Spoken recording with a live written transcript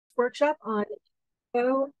workshop on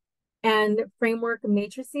NVivo and framework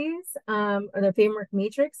matrices, or the framework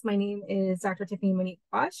matrix. My name is Dr. Tiffany Monique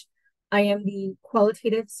Quash. I am the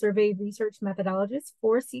qualitative survey research methodologist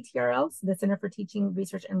for CTRL, so the Center for Teaching,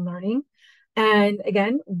 Research, and Learning. And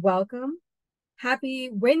again, welcome.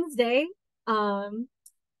 Happy Wednesday. And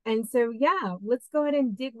so, yeah, let's go ahead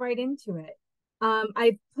and dig right into it.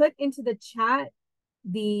 I put into the chat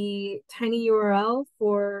the tiny URL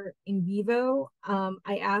for NVivo.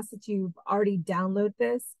 I ask that you already download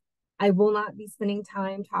this. I will not be spending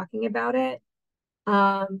time talking about it.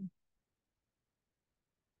 Not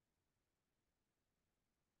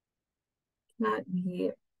be,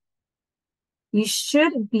 you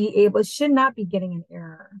should be able, should not be getting an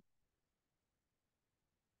error.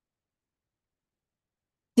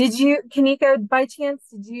 Did you, Kanika, by chance,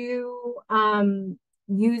 did you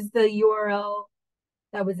use the URL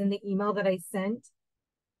that was in the email that I sent?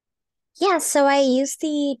 Yeah, so I used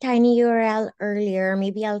the tiny URL earlier.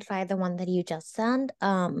 Maybe I'll try the one that you just sent.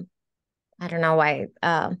 I don't know why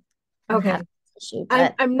I'm Okay. having this issue,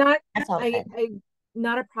 but I'm not, that's all good. I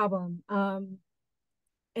not a problem. And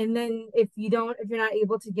then if you're not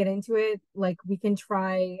able to get into it, like we can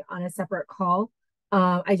try on a separate call.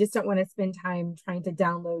 I just don't want to spend time trying to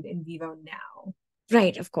download NVivo now.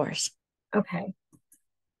 Right, of course. Okay.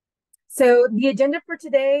 So the agenda for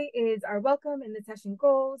today is our welcome and the session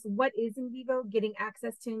goals. What is NVivo? Getting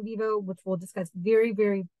access to NVivo, which we'll discuss very,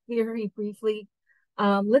 very, very briefly.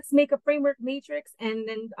 Let's make a framework matrix and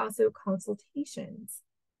then also consultations.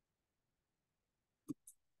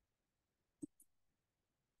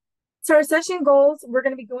 So our session goals, we're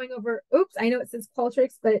going to be going over, oops, I know it says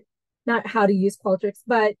Qualtrics, but not how to use Qualtrics,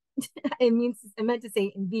 but I meant to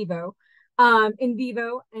say NVivo.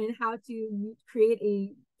 NVivo and how to create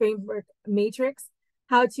a framework matrix,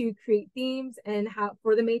 how to create themes and how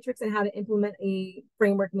for the matrix and how to implement a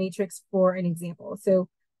framework matrix for an example. So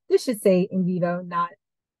this should say NVivo, not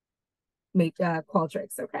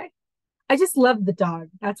Qualtrics, okay? I just love the dog.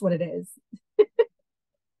 That's what it is.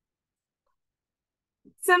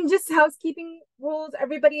 Some just housekeeping rules.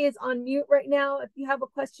 Everybody is on mute right now. If you have a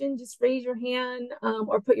question, just raise your hand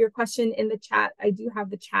or put your question in the chat. I do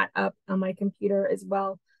have the chat up on my computer as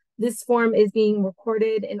well. This form is being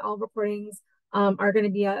recorded and all recordings are going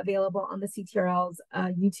to be available on the CTRL's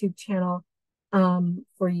YouTube channel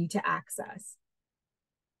for you to access.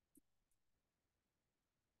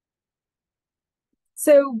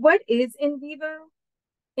 So what is NVivo?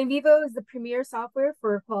 NVivo is the premier software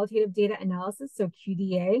for qualitative data analysis, so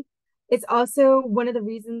QDA. It's also one of the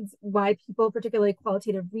reasons why people, particularly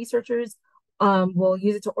qualitative researchers, will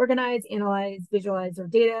use it to organize, analyze, visualize their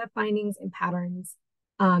data, findings, and patterns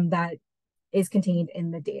that is contained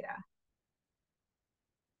in the data.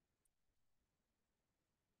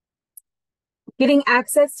 Getting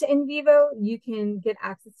access to NVivo, you can get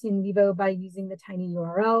access to NVivo by using the tiny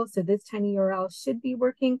URL. So this tiny URL should be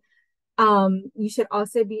working. You should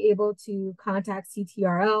also be able to contact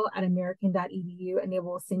CTRL at american.edu and they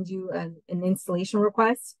will send you an installation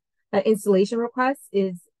request. That installation request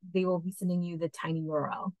is they will be sending you the tiny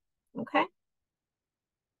URL. Okay.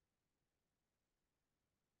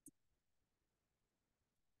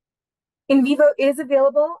 NVivo is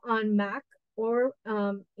available on Mac or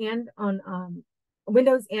and on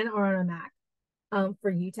Windows and or on a Mac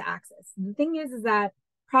for you to access. The thing is that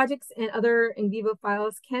projects and other NVivo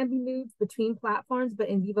files can be moved between platforms, but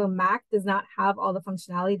NVivo Mac does not have all the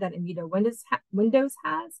functionality that NVivo Windows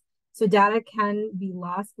has. So data can be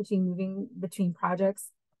lost between moving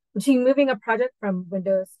a project from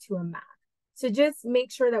Windows to a Mac. So just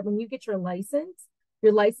make sure that when you get your license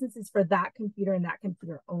is for that computer and that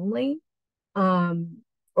computer only,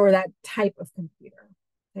 or that type of computer.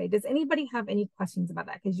 Okay, does anybody have any questions about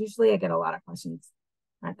that? Because usually I get a lot of questions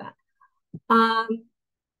at that. I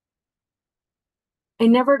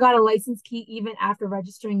never got a license key even after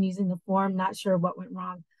registering using the form. Not sure what went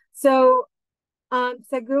wrong. So,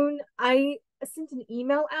 Sagun, I sent an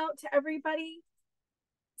email out to everybody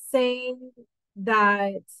saying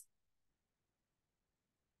that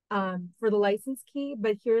for the license key,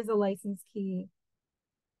 but here's a license key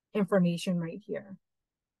information right here.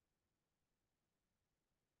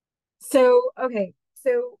 So, okay.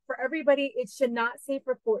 So for everybody, it should not say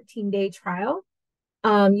for 14-day trial.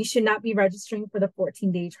 You should not be registering for the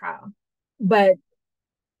 14-day trial, but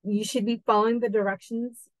you should be following the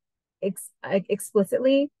directions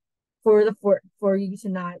explicitly for you to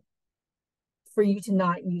not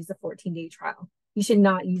use the 14-day trial. You should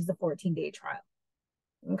not use the 14-day trial.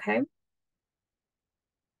 Okay.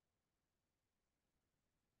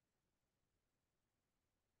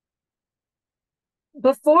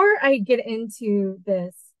 Before I get into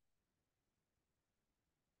this,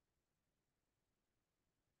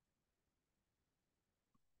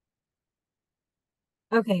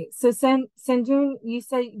 Okay, so Sanjun, you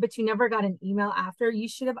said, but you never got an email after. You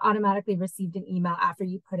should have automatically received an email after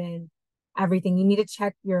you put in everything. You need to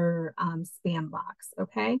check your spam box,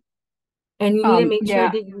 okay? And you need to make sure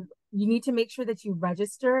Yeah, that you need to make sure that you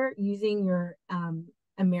register using your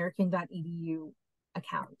American.edu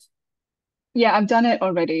account. yeah, I've done it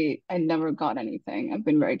already. I never got anything. I've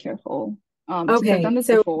been very careful. Since I've Okay, done this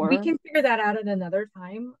so we before. can figure that out at another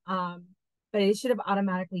time. But it should have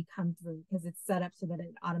automatically come through because it's set up so that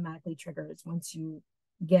it automatically triggers once you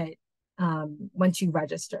get once you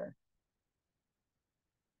register.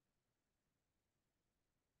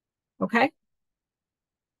 Okay.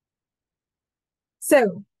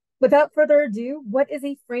 So without further ado, what is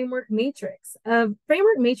a framework matrix?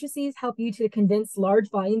 Framework matrices help you to condense large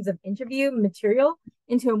volumes of interview material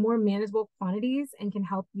into a more manageable quantities and can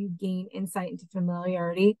help you gain insight into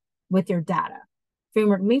familiarity with your data.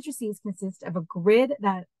 Framework matrices consist of a grid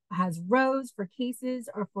that has rows for cases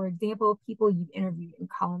or, for example, people you've interviewed, and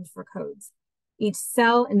columns for codes. Each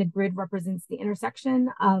cell in the grid represents the intersection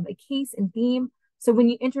of a case and theme. So when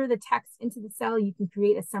you enter the text into the cell, you can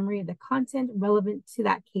create a summary of the content relevant to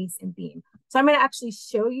that case and theme. So I'm going to actually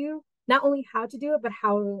show you not only how to do it, but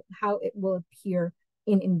how it will appear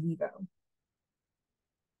in NVivo.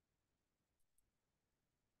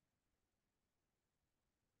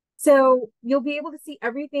 So you'll be able to see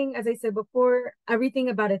everything, as I said before, everything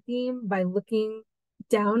about a theme by looking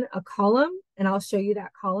down a column, and I'll show you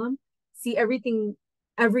that column. See everything,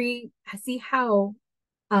 see how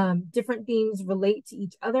different themes relate to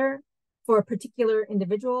each other for a particular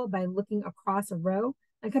individual by looking across a row,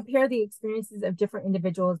 and compare the experiences of different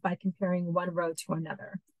individuals by comparing one row to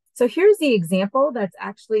another. So here's the example that's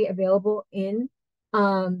actually available in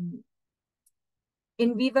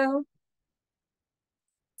NVivo.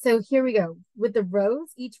 So here we go. With the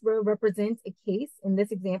rows, each row represents a case. In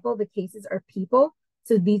this example, the cases are people.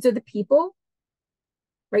 So these are the people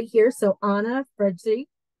right here. So Anna, Frederick,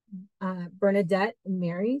 Bernadette, and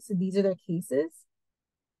Mary. So these are their cases.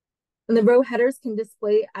 And the row headers can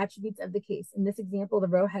display attributes of the case. In this example, the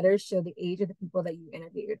row headers show the age of the people that you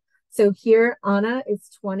interviewed. So here, Anna is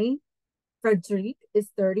 20, Frederick is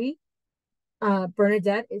 30,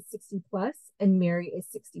 Bernadette is 60 plus, and Mary is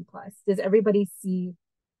 60 plus. Does everybody see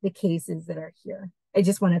the cases that are here? I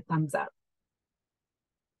just want a thumbs up.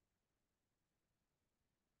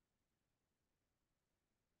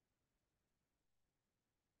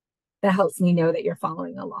 That helps me know that you're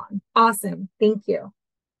following along. Awesome. Thank you.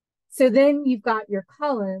 So then you've got your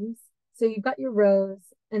columns. So you've got your rows,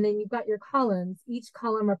 and then you've got your columns. Each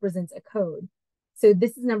column represents a code. So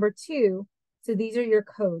this is number 2. So these are your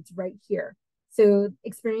codes right here. So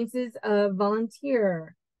experiences of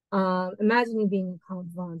volunteer, imagining being a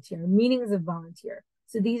college volunteer, meanings of volunteer.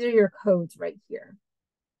 So these are your codes right here.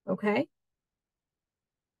 Okay.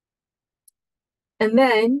 And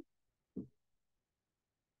then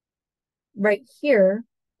right here,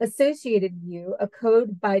 associated view, a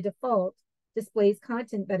code by default displays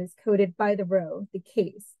content that is coded by the row, the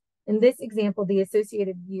case. In this example, the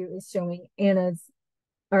associated view is showing Anna's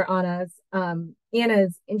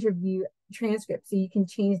interview transcript. So you can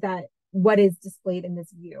change that, what is displayed in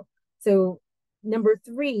this view. So number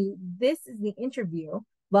 3, this is the interview,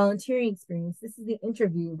 volunteering experience. This is the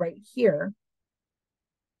interview right here.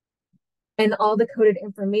 And all the coded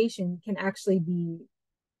information can actually be,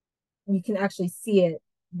 you can actually see it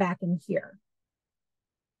back in here.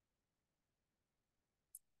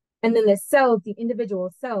 And then the cells, the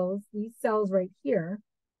individual cells, these cells right here,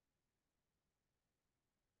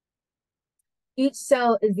 each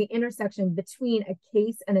cell is the intersection between a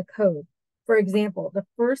case and a code. For example, the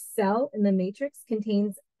first cell in the matrix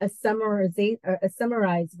contains a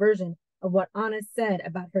summarized version of what Anna said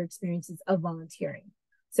about her experiences of volunteering.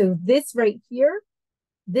 So this right here,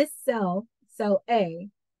 this cell, cell A,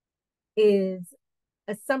 is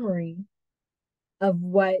a summary of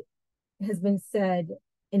what has been said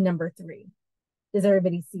in number 3. Does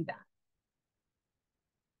everybody see that?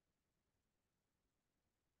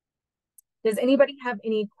 Does anybody have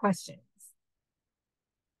any questions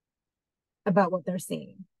about what they're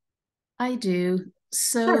seeing? I do.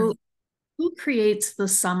 So Sure. who creates the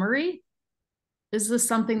summary? Is this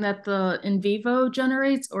something that the NVivo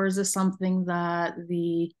generates, or is this something that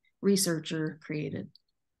the researcher created?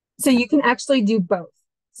 So you can actually do both.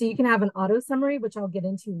 So you can have an auto summary, which I'll get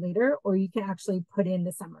into later, or you can actually put in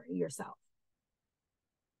the summary yourself.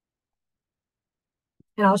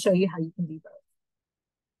 And I'll show you how you can do both.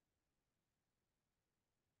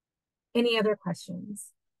 Any other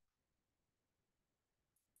questions?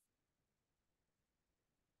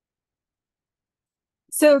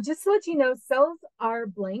 So just to let you know, cells are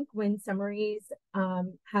blank when summaries,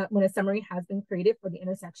 when a summary has been created for the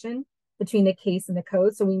intersection between the case and the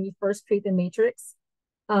code. So when you first create the matrix,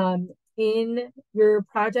 in your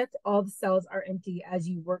project, all the cells are empty. As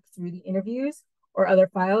you work through the interviews or other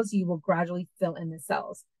files, you will gradually fill in the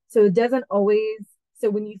cells. So it doesn't always,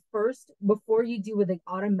 so when you first, before you do with an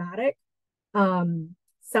automatic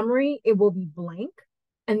summary, it will be blank.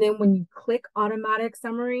 And then when you click automatic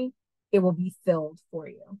summary, it will be filled for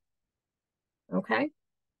you. Okay.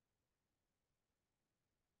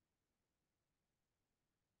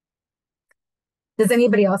 Does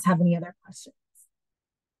anybody else have any other questions?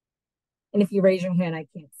 And if you raise your hand, I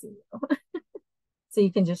can't see you. So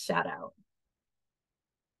you can just shout out.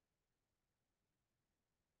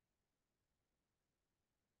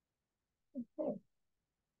 Okay.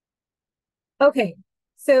 Okay,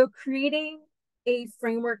 so creating a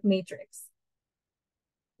framework matrix.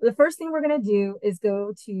 The first thing we're going to do is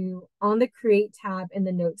go to, on the Create tab in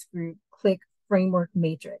the Notes group, click Framework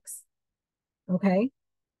Matrix. Okay.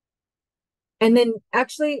 And then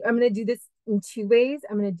actually, I'm going to do this in two ways.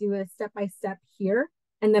 I'm going to do a step-by-step here,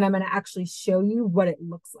 and then I'm going to actually show you what it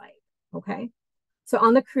looks like. Okay. So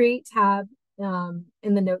on the Create tab in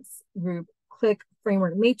the Notes group, click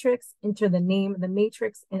Framework Matrix, enter the name of the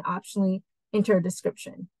matrix, and optionally enter a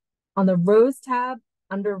description. On the Rows tab,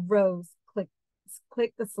 under Rows,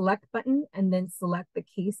 click the Select button and then select the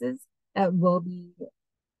cases that will be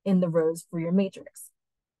in the rows for your matrix.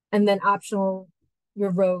 And then optional, your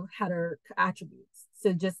row header attributes.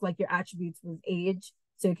 So just like your attributes was age,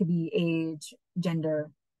 so it could be age,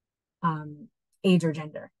 gender, age or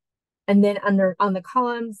gender. And then on the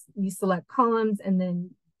columns, you select columns and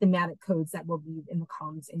then thematic codes that will be in the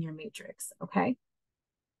columns in your matrix, okay?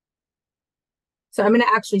 So I'm going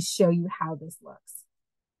to actually show you how this looks.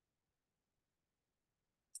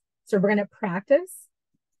 So we're going to practice.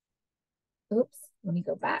 Oops, let me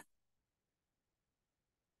go back.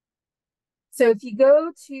 So if you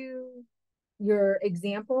go to your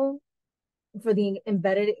example for the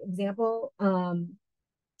embedded example,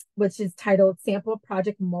 which is titled Sample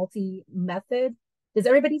Project Multi-Method, does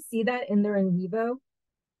everybody see that in their NVivo?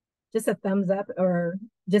 Just a thumbs up or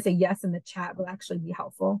just a yes in the chat will actually be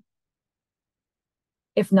helpful.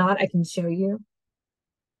 If not, I can show you.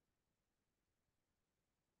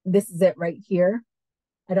 This is it right here.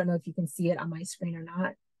 I don't know if you can see it on my screen or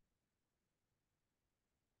not.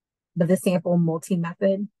 But the sample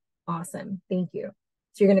multi-method, awesome, thank you.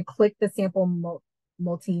 So you're going to click the sample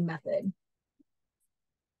multi-method.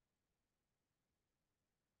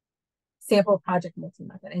 Sample project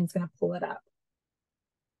multi-method, and it's going to pull it up.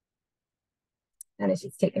 And it's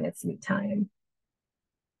just taking its sweet time.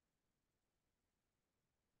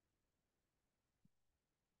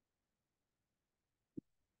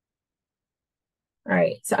 All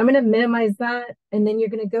right, so I'm going to minimize that, and then you're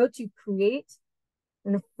going to go to create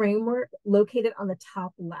in a framework located on the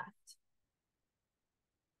top left.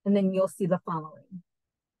 And then you'll see the following.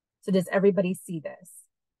 So does everybody see this?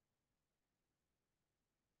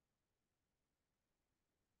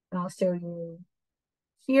 And I'll show you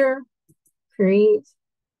here, create,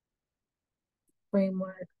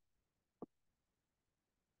 framework.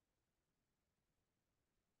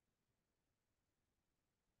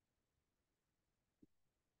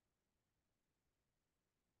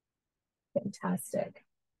 Fantastic.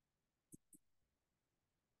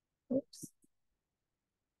 Oops.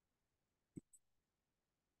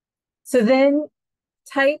 So then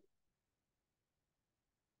type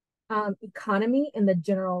economy in the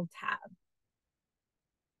general tab.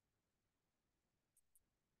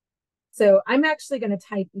 So I'm actually going to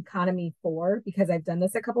type economy 4 because I've done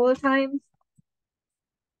this a couple of times.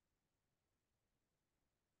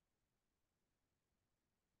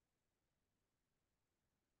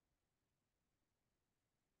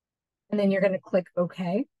 And then you're going to click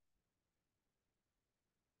OK.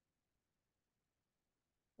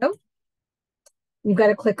 Oh, you've got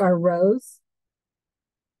to click our rows.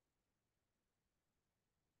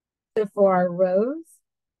 So for our rows,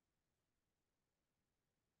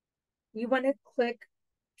 you want to click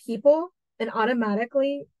people and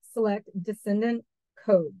automatically select descendant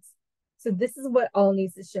codes. So this is what all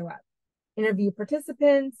needs to show up. Interview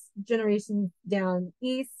participants, generations down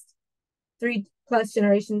east, 3+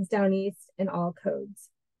 generations down east, and all codes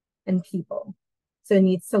and people. So it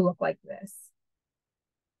needs to look like this.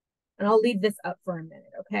 And I'll leave this up for a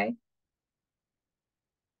minute, okay?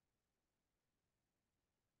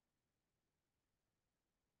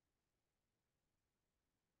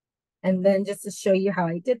 And then just to show you how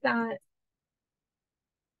I did that,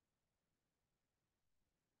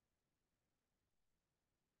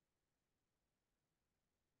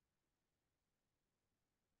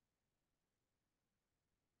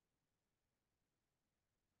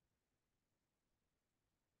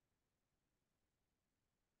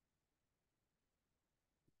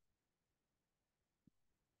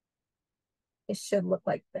 it should look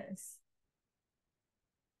like this.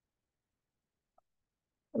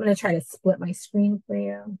 I'm going to try to split my screen for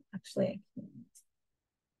you. Actually, I can't.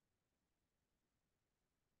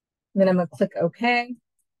 Then I'm going to click OK.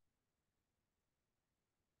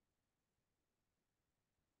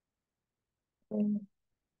 Let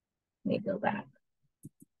me go back.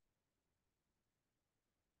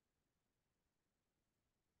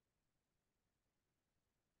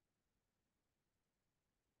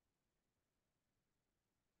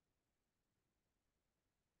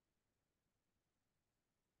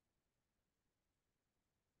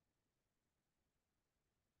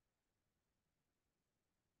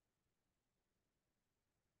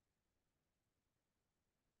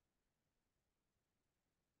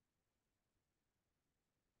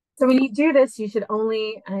 So when you do this, you should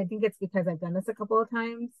only, and I think it's because I've done this a couple of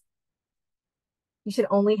times, you should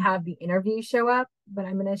only have the interview show up, but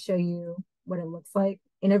I'm going to show you what it looks like.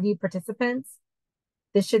 Interview participants.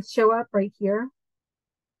 This should show up right here.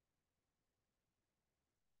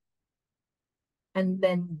 And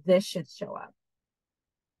then this should show up.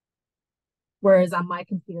 Whereas on my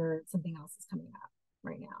computer, something else is coming up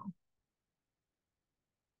right now.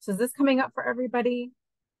 So is this coming up for everybody?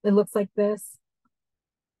 It looks like this.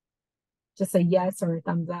 Just a yes or a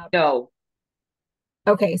thumbs up. No.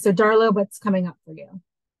 Okay, so Darla, what's coming up for you?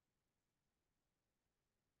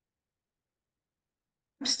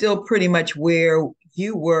 I'm still pretty much where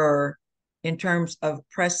you were in terms of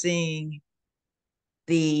pressing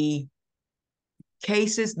the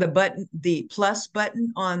cases, the button, the plus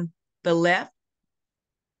button on the left.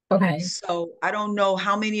 Okay. So I don't know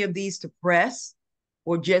how many of these to press,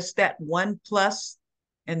 or just that one plus,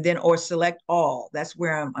 and then or select all. That's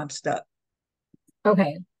where I'm stuck.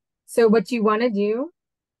 Okay. So what you want to do,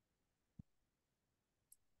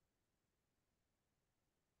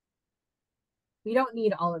 we don't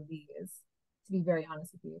need all of these, to be very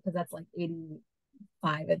honest with you, because that's like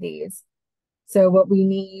 85 of these. So what we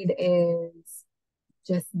need is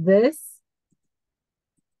just this.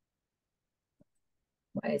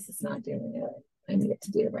 Why is this not doing it? I need it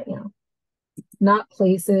to do it right now. Not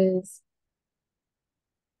places.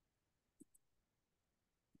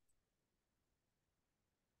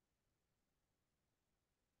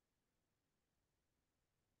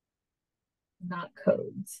 Not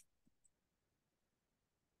codes.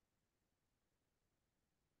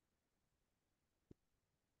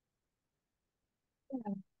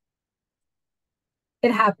 Yeah.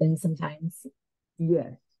 It happens sometimes.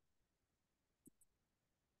 Yes.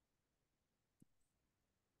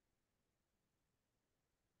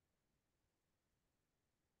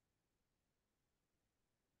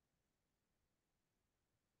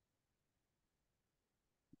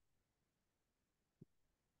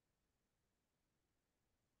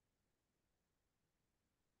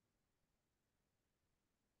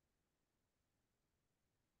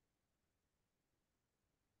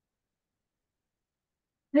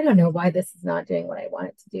 I don't know why this is not doing what I want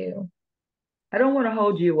it to do. I don't want to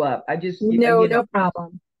hold you up. I just, No, no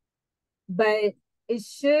problem. But it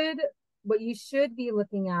should, what you should be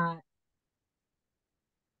looking at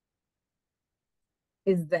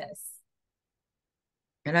is this.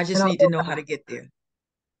 And I just I'll need to go know back. how to get there.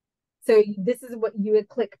 So this is what you would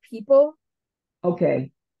click people.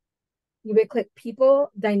 Okay. You would click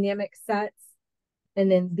people, dynamic sets, and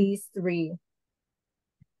then these three.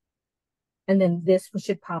 And then this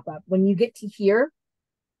should pop up. When you get to here,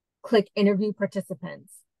 click interview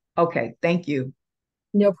participants. Okay, thank you.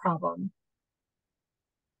 No problem.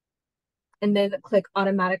 And then click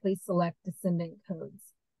automatically select descendant codes.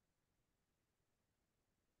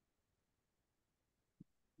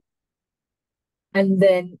 And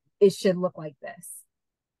then it should look like this.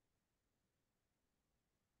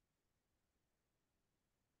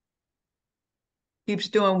 Keeps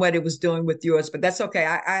doing what it was doing with yours, but that's okay.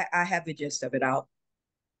 I have the gist of it. I'll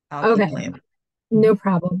Okay. keep playing. No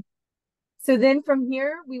problem. So then from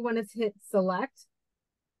here, we want to hit select.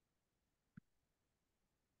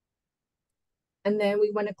 And then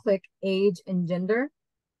we want to click age and gender.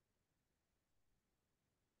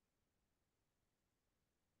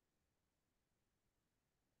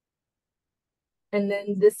 And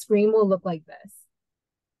then this screen will look like this.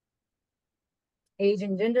 Age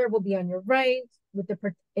and gender will be on your right with the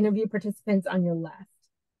interview participants on your left.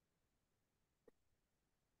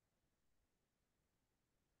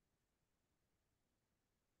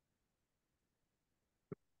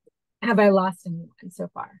 Have I lost anyone so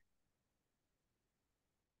far?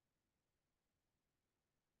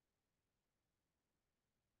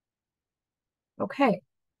 Okay.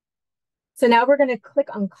 So now we're going to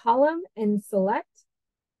click on column and select.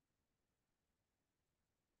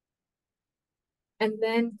 And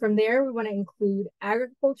then from there, we want to include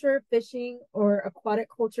agriculture, fishing, or aquatic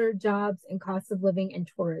culture, jobs, and cost of living and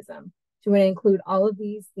tourism. So we want to include all of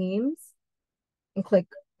these themes and click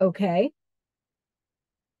OK.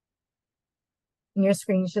 And your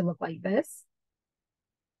screen should look like this.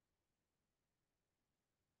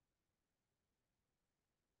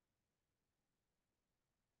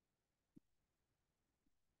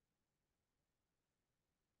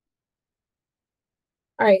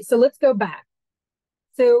 All right, so let's go back.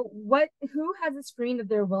 So who has a screen that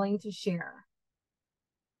they're willing to share?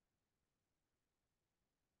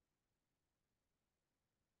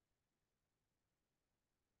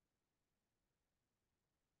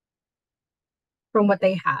 From what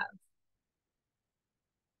they have.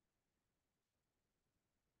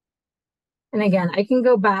 And again, I can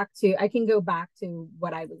go back to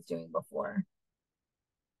what I was doing before.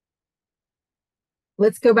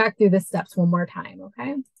 Let's go back through the steps one more time,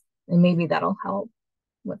 okay? And maybe that'll help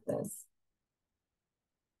with this.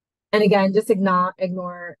 And again, just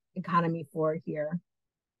ignore economy 4 here.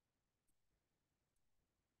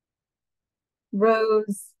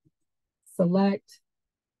 Rows, select.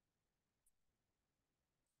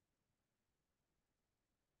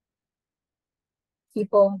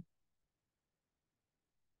 People.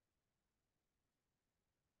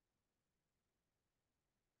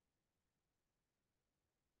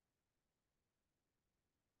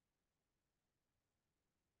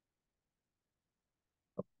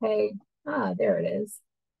 Okay, there it is.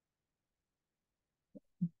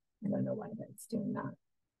 I don't know why that's doing that.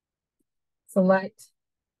 Select.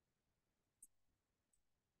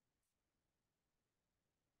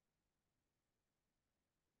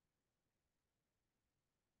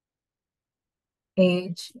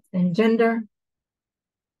 Age and gender.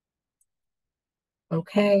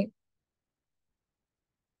 Okay.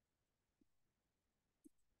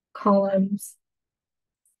 Columns.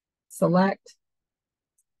 Select.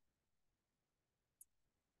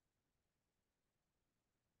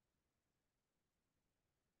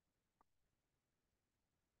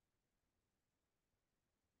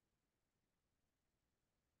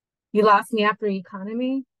 You lost me after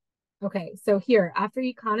economy? Okay, so here, after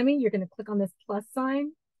economy, you're going to click on this plus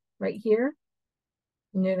sign right here.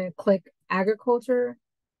 And you're going to click agriculture,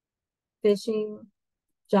 fishing,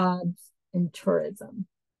 jobs, and tourism.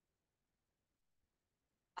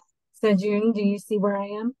 So June, do you see where I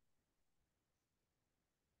am?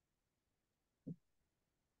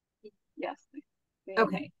 Yes.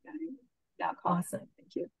 Okay. Yeah, awesome.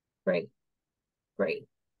 Thank you. Great. Great.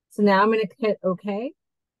 So now I'm going to hit OK.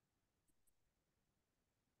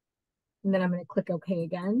 And then I'm going to click OK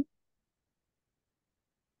again.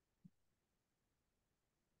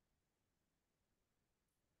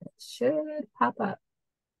 It should pop up.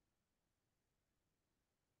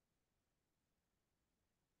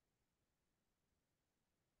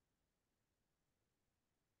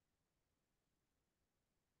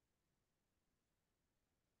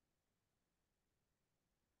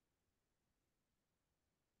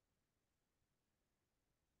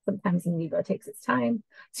 Sometimes NVivo takes its time.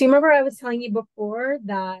 So you remember I was telling you before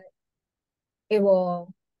that it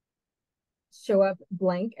will show up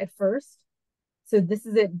blank at first. So this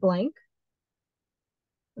is it blank.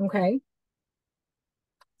 Okay.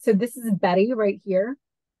 So this is Betty right here.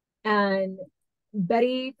 And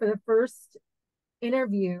Betty, for the first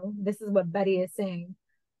interview, this is what Betty is saying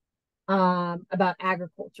about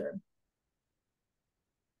agriculture.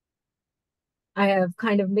 I have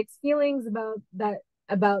kind of mixed feelings about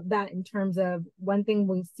that in terms of one thing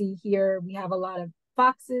we see here, we have a lot of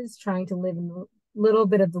foxes trying to live in the little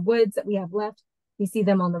bit of the woods that we have left. We see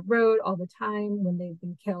them on the road all the time when they've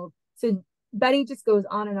been killed. So Betty just goes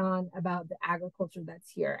on and on about the agriculture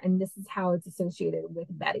that's here, and this is how it's associated with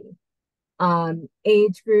Betty.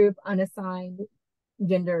 Age group, unassigned,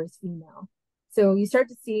 gender is female. So you start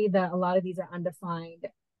to see that a lot of these are undefined.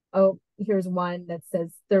 Oh, here's one that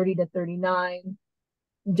says 30 to 39,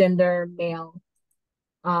 gender male.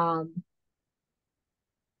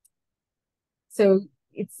 So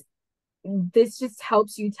this just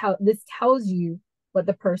helps you this tells you what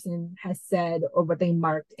the person has said or what they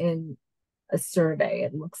marked in a survey,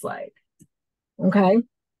 it looks like. Okay,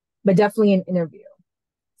 but definitely an interview.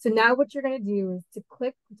 So now what you're going to do is to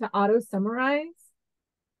click to auto summarize.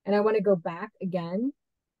 And I want to go back again.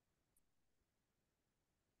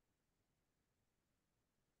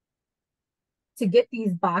 To get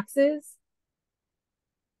these boxes,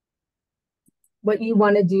 what you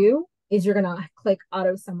want to do is you're going to click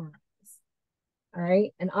auto summarize. All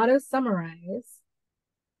right. And auto summarize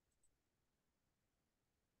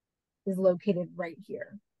is located right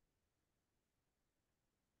here.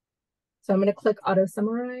 So I'm going to click auto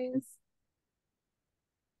summarize.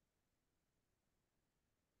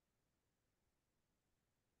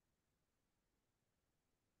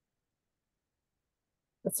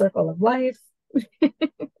 The circle of life.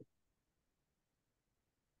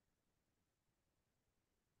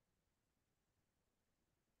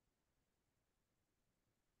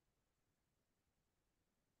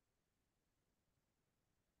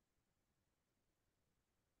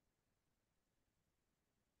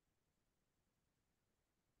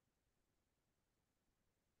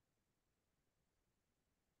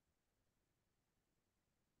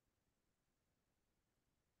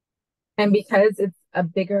 And because it's a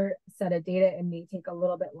bigger set of data, it may take a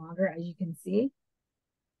little bit longer, as you can see.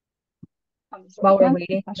 While we're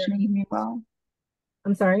waiting. Question in the meanwhile.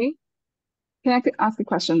 I'm sorry? Can I ask a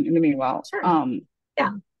question in the meanwhile? Sure.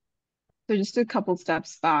 Yeah. So just a couple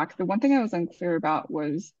steps back, the one thing I was unclear about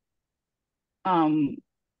was,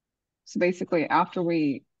 so basically after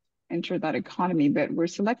we enter that economy bit, we're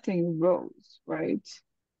selecting rows, right?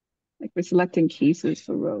 Like we're selecting cases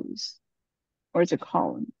for rows, or is it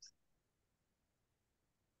columns?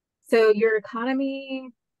 So your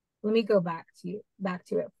economy, let me go back to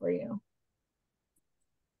it for you.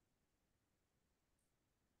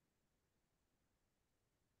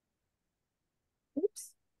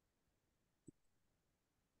 Oops.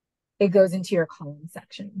 It goes into your column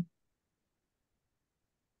section.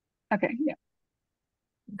 Okay, yeah.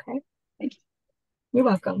 Okay. Thank you. You're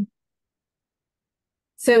welcome.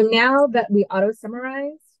 So now that we auto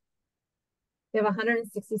summarized, we have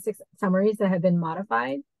 166 summaries that have been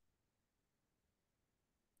modified.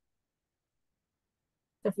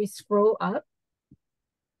 So if we scroll up,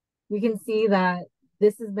 we can see that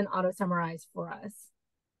this has been auto summarized for us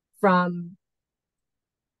from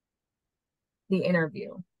the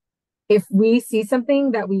interview. If we see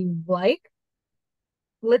something that we like,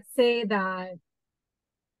 let's say that,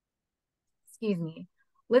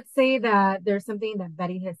 let's say that there's something that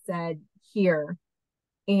Betty has said here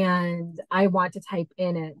and I want to type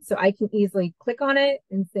in it. So I can easily click on it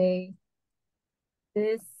and say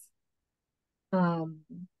this,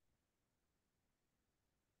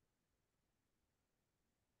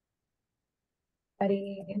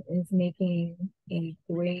 Betty is making a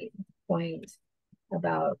great point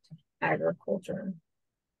about agriculture.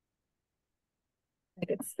 I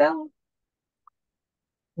could spell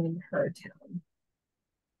in her town.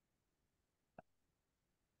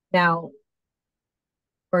 Now,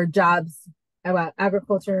 for jobs about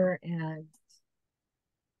agriculture and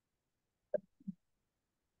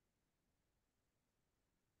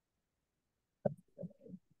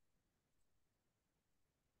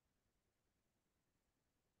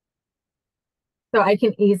so I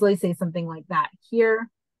can easily say something like that here.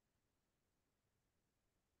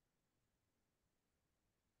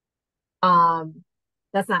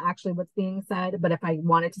 That's not actually what's being said, but if I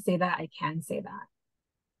wanted to say that, I can say that.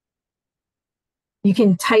 You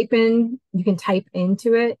can type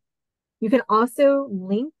into it. You can also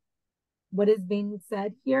link what is being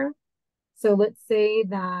said here. So let's say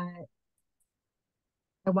that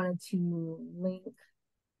I wanted to link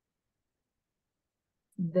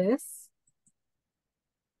this.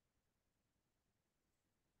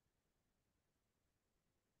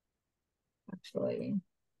 Actually,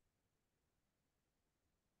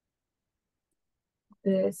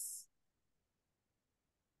 this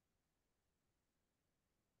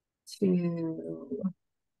to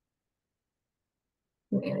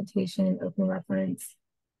annotation, open reference.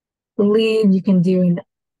 I believe you can do an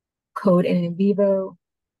code in NVivo,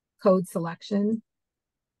 code selection.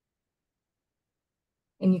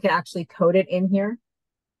 And you can actually code it in here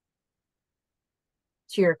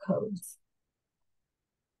to your codes.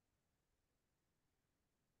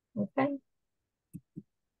 Okay.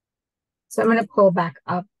 So I'm going to pull back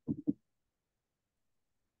up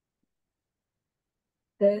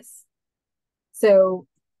this. So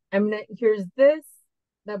here's this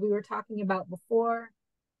that we were talking about before.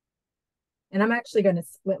 And I'm actually going to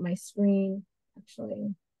split my screen,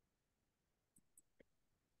 actually.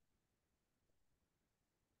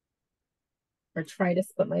 Or try to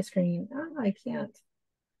split my screen. Oh, I can't.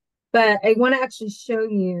 But I want to actually show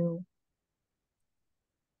you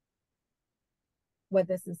what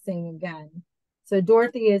this is saying again. So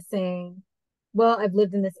Dorothy is saying, well, I've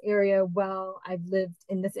lived in this area. Well, I've lived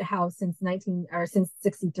in this house since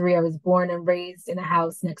 63. I was born and raised in a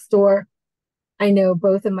house next door. I know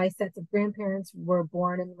both of my sets of grandparents were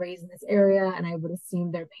born and raised in this area, and I would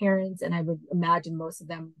assume their parents, and I would imagine most of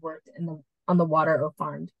them worked on the water or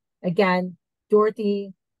farmed. Again,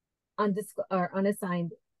 Dorothy,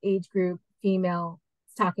 unassigned age group, female,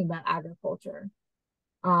 is talking about agriculture.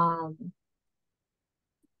 But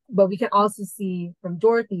we can also see from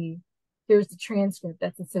Dorothy, here's the transcript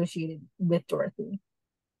that's associated with Dorothy.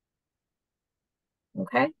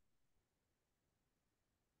 Okay.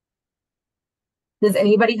 Does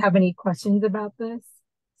anybody have any questions about this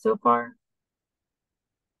so far?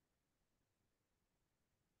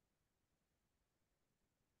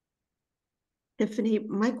 Tiffany,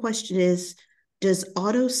 my question is, does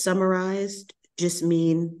auto summarized just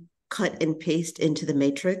mean cut and paste into the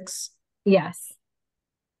matrix? Yes.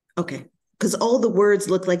 Okay. Because all the words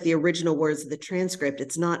look like the original words of the transcript.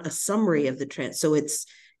 It's not a summary of the so it's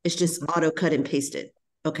just auto cut and pasted.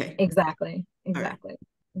 Okay. Exactly. Exactly. Right.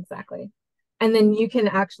 Exactly. And then you can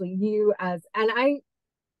actually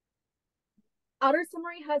auto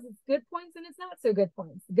summary has its good points and its not so good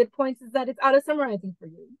points. The good points is that it's auto summarizing for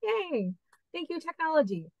you. Yay. Thank you,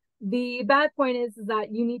 technology. The bad point is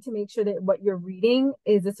that you need to make sure that what you're reading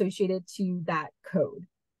is associated to that code,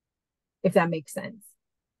 if that makes sense.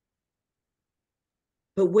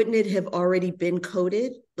 But wouldn't it have already been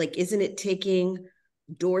coded? Like, isn't it taking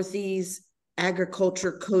Dorothy's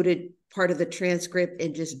agriculture coded part of the transcript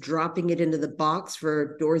and just dropping it into the box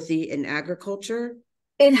for Dorothy and agriculture?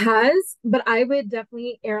 It has, but I would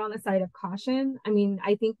definitely err on the side of caution. I mean,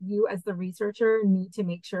 I think you as the researcher need to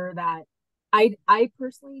make sure that I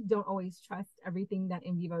personally don't always trust everything that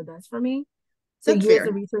NVivo does for me. So That's you fair. as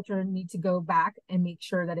a researcher need to go back and make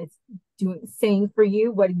sure that it's saying for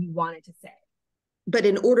you what you want it to say. But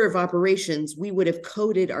in order of operations, we would have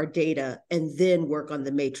coded our data and then work on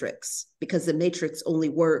the matrix, because the matrix only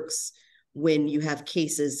works when you have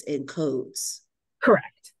cases and codes.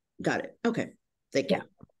 Correct. Got it. Okay. Thank you.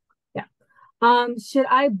 Yeah. Should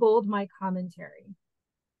I bold my commentary?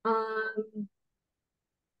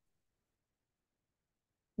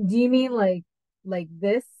 Do you mean like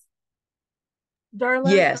this,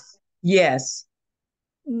 Darla? Yes. Yes.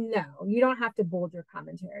 No, you don't have to bold your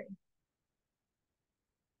commentary.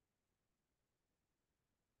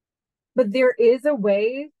 But there is a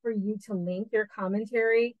way for you to link your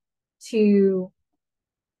commentary to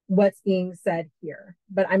what's being said here,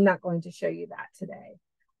 but I'm not going to show you that today.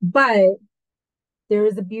 But there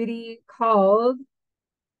is a beauty called,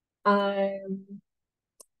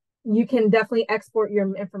 you can definitely export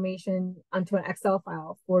your information onto an Excel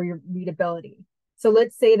file for your readability. So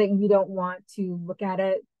let's say that you don't want to look at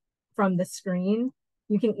it from the screen.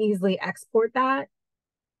 You can easily export that,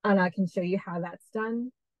 and I can show you how that's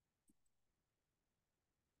done.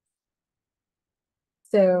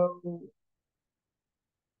 So,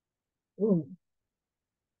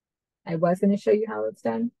 I was going to show you how it's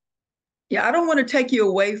done. Yeah, I don't want to take you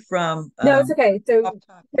away from. No, it's okay. So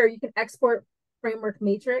here you can export framework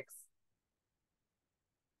matrix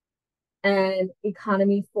and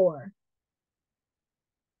economy 4.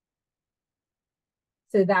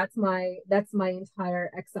 So that's my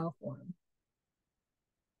entire Excel form.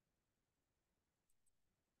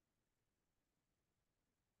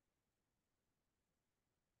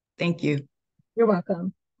 Thank you. You're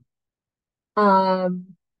welcome.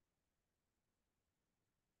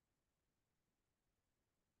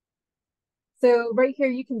 So right here,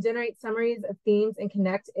 you can generate summaries of themes and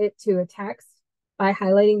connect it to a text by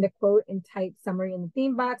highlighting the quote and type summary in the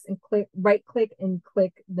theme box and right click and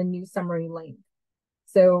click the new summary link.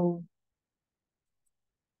 So,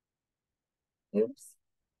 oops.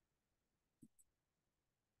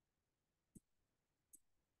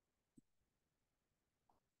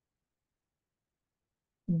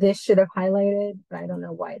 This should have highlighted, but I don't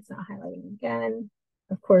know why it's not highlighting again.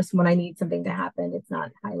 Of course, when I need something to happen, it's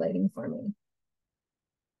not highlighting for me.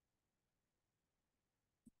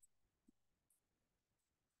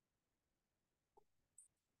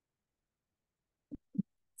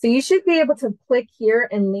 So you should be able to click here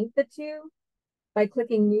and link the two by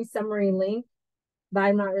clicking new summary link, but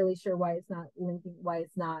I'm not really sure why it's not linking, why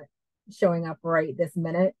it's not showing up right this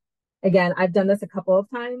minute. Again, I've done this a couple of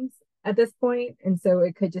times at this point, and so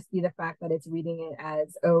it could just be the fact that it's reading it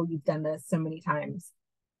as, oh, you've done this so many times.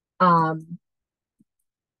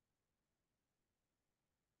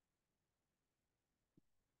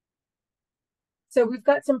 So we've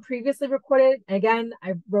got some previously recorded. Again,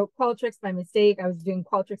 I wrote Qualtrics by mistake. I was doing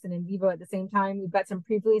Qualtrics and NVivo at the same time. We've got some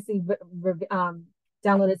previously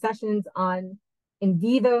downloaded sessions on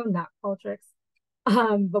NVivo, not Qualtrics.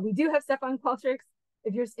 But we do have stuff on Qualtrics.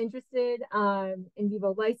 If you're interested,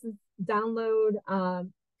 NVivo license download,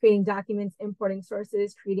 creating documents, importing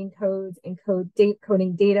sources, creating codes, and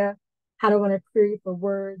coding data, how to run a query for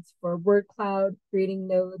words, for word cloud, creating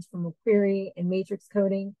nodes from a query, and matrix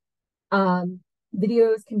coding.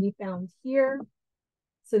 Videos can be found here.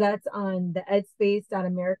 So that's on the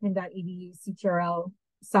edspace.american.edu CTRL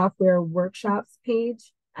software workshops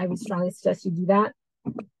page. I would strongly suggest you do that.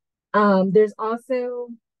 There's also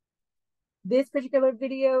this particular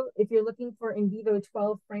video. If you're looking for NVivo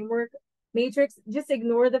 12 framework matrix, just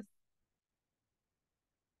ignore the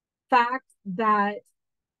fact that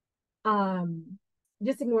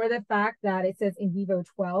it says NVivo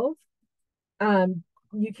 12.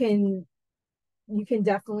 You can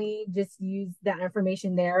definitely just use that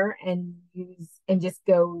information there and you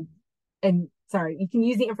can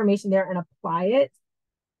use the information there and apply it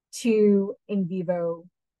to NVivo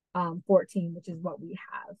 14, which is what we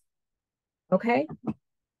have. Okay.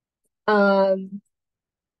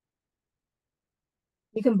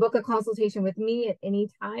 You can book a consultation with me at any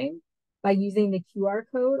time by using the QR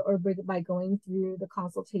code or by going through the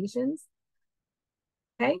consultations.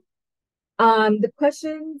 Okay. The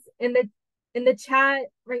questions in the chat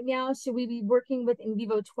right now, should we be working with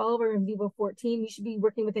NVivo 12 or NVivo 14? You should be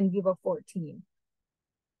working with NVivo 14.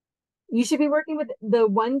 You should be working with the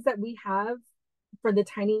ones that we have for the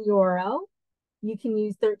tiny URL. You can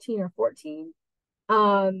use 13 or 14.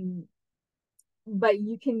 But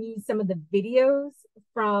you can use some of the videos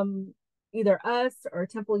from either us or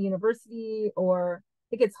Temple University, or I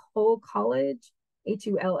think it's Hull College,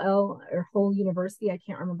 HULL, or Hull University. I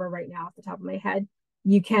can't remember right now off the top of my head.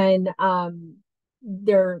 You can,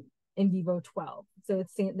 they're NVivo 12. So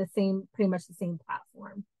it's the same, pretty much the same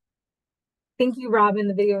platform. Thank you,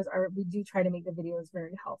 Robin. We do try to make the videos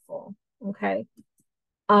very helpful. Okay.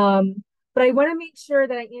 But I want to make sure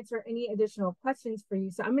that I answer any additional questions for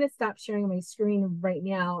you. So I'm going to stop sharing my screen right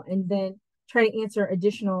now and then try to answer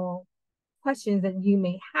additional questions that you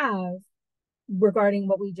may have regarding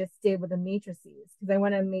what we just did with the matrices. Because I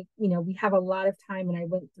want to make, we have a lot of time and I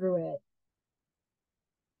went through it.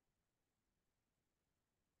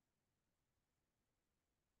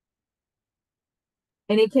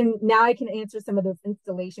 And now I can answer some of those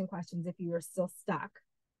installation questions if you are still stuck.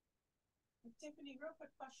 Tiffany, real quick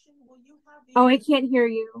question. Will you have the... Oh, I can't hear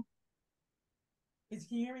you. Can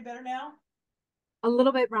you hear me better now? A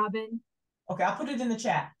little bit, Robin. Okay, I'll put it in the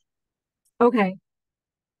chat. Okay.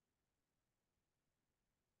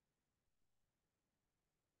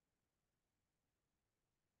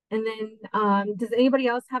 And then does anybody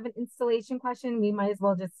else have an installation question? We might as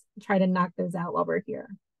well just try to knock those out while we're here.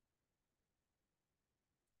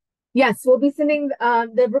 Yes, we'll be sending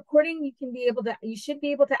the recording. You should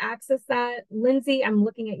be able to access that. Lindsay, I'm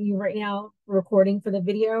looking at you right now, recording for the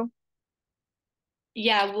video.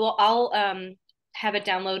 Yeah, well, I'll have it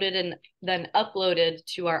downloaded and then uploaded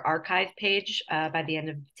to our archive page by the end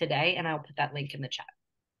of today, and I'll put that link in the chat.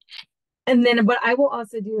 And then what I will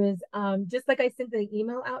also do is just like I sent the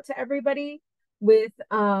email out to everybody with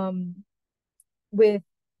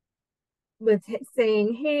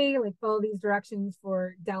saying, hey, like follow these directions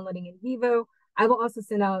for downloading NVivo. I will also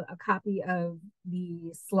send out a copy of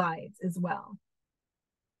the slides as well.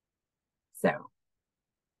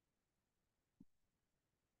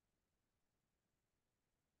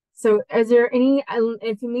 So is there any,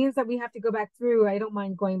 if it means that we have to go back through, I don't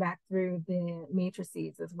mind going back through the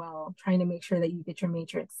matrices as well, trying to make sure that you get your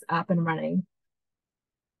matrix up and running.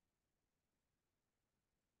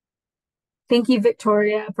 Thank you,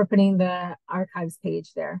 Victoria, for putting the archives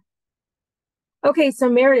page there. Okay, so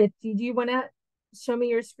Meredith, do you want to show me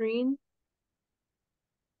your screen?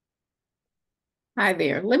 Hi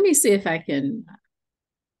there. Let me see if I can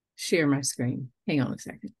share my screen. Hang on a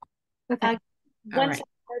second. Okay. Once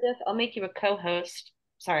Meredith, I'll make you a co-host.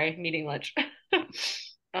 Sorry, meeting lunch.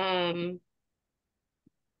 Now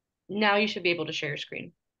you should be able to share your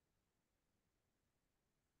screen.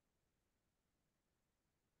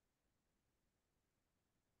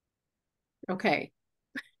 Okay.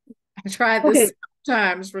 I tried this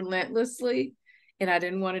times relentlessly, and I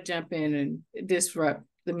didn't want to jump in and disrupt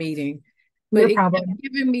the meeting. But it kept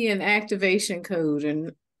giving me an activation code,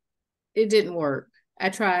 and it didn't work. I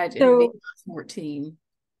tried NVivo 14.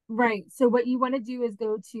 Right. So what you want to do is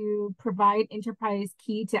go to provide enterprise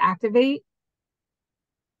key to activate.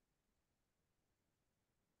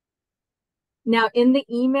 Now in the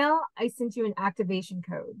email, I sent you an activation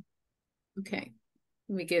code. Okay.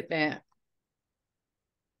 Let me get that.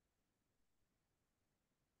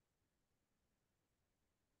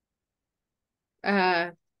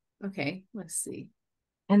 Okay, let's see.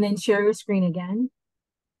 And then share your screen again.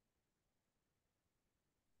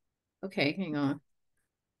 Okay, hang on.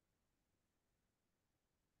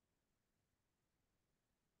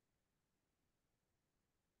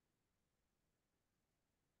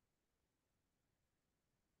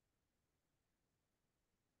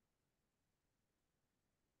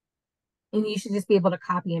 And you should just be able to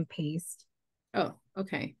copy and paste. Oh,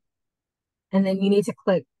 okay. And then you need to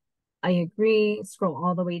click I agree, scroll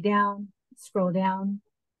all the way down, scroll down,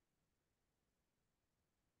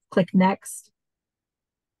 click next.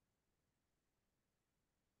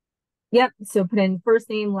 Yep, so put in first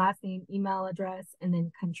name, last name, email address, and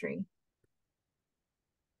then country.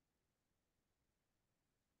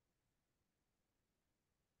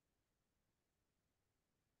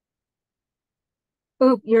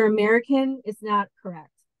 Oh, you're American is not correct.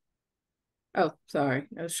 Oh, sorry.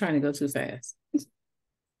 I was trying to go too fast.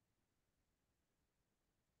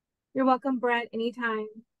 You're welcome, Brett, anytime.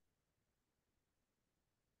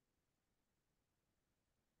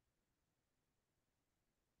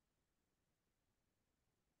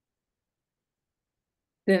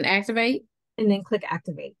 Then activate? And then click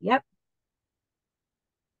activate. Yep.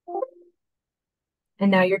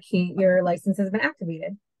 And now your license has been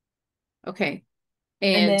activated. Okay.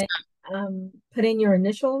 And then put in your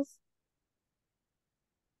initials.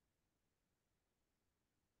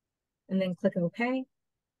 And then click OK.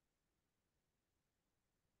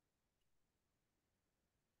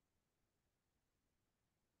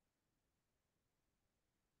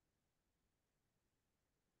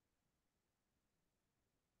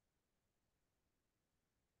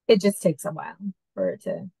 It just takes a while for it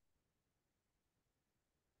to.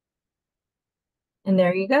 And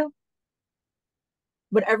there you go.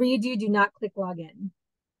 Whatever you do, do not click login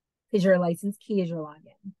because your license key is your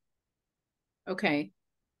login. Okay.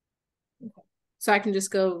 So I can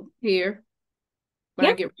just go here when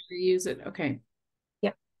I get ready to use it. Okay.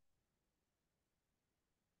 Yep.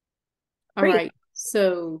 All right.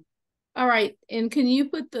 So, all right. And can you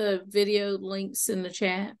put the video links in the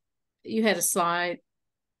chat? You had a slide.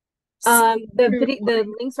 The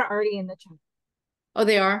links are already in the chat. Oh,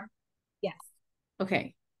 they are? Yes.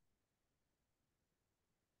 Okay.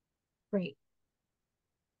 Great.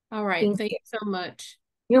 All right. Thank you so much.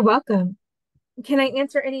 You're welcome. Can I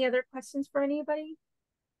answer any other questions for anybody?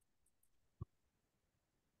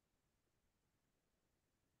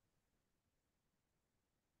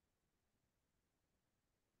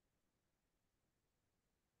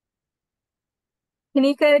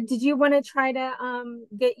 Kanika, did you want to try to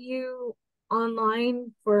get you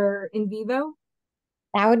online for NVivo?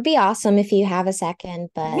 That would be awesome if you have a second,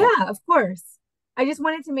 but yeah, of course. I just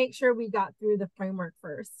wanted to make sure we got through the framework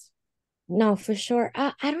first. No, for sure.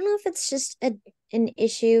 I don't know if it's just an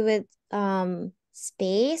issue with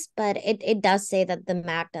space, but it does say that the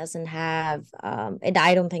Mac doesn't have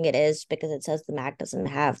I don't think it is because it says the Mac doesn't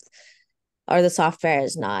have, or the software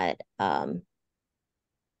is not the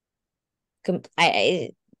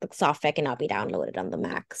software cannot be downloaded on the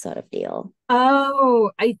Mac sort of deal.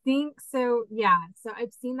 Oh, I think so. Yeah. So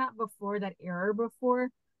I've seen that before, that error before.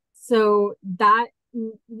 So that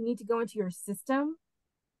you need to go into your system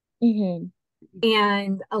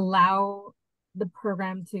and allow the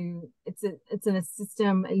program to, it's in a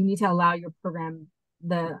system. You need to allow your program,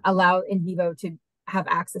 allow NVivo to have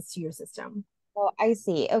access to your system. Oh, I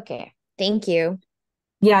see. Okay. Thank you.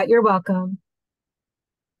 Yeah, you're welcome.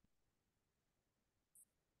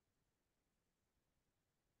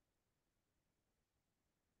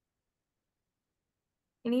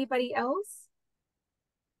 Anybody else?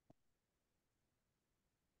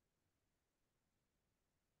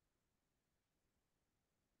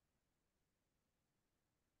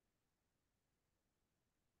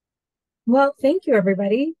 Well, thank you,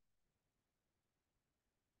 everybody.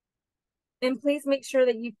 And please make sure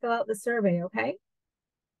that you fill out the survey, okay?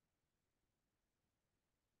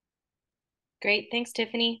 Great. Thanks,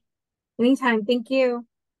 Tiffany. Anytime. Thank you.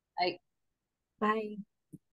 Bye. Bye.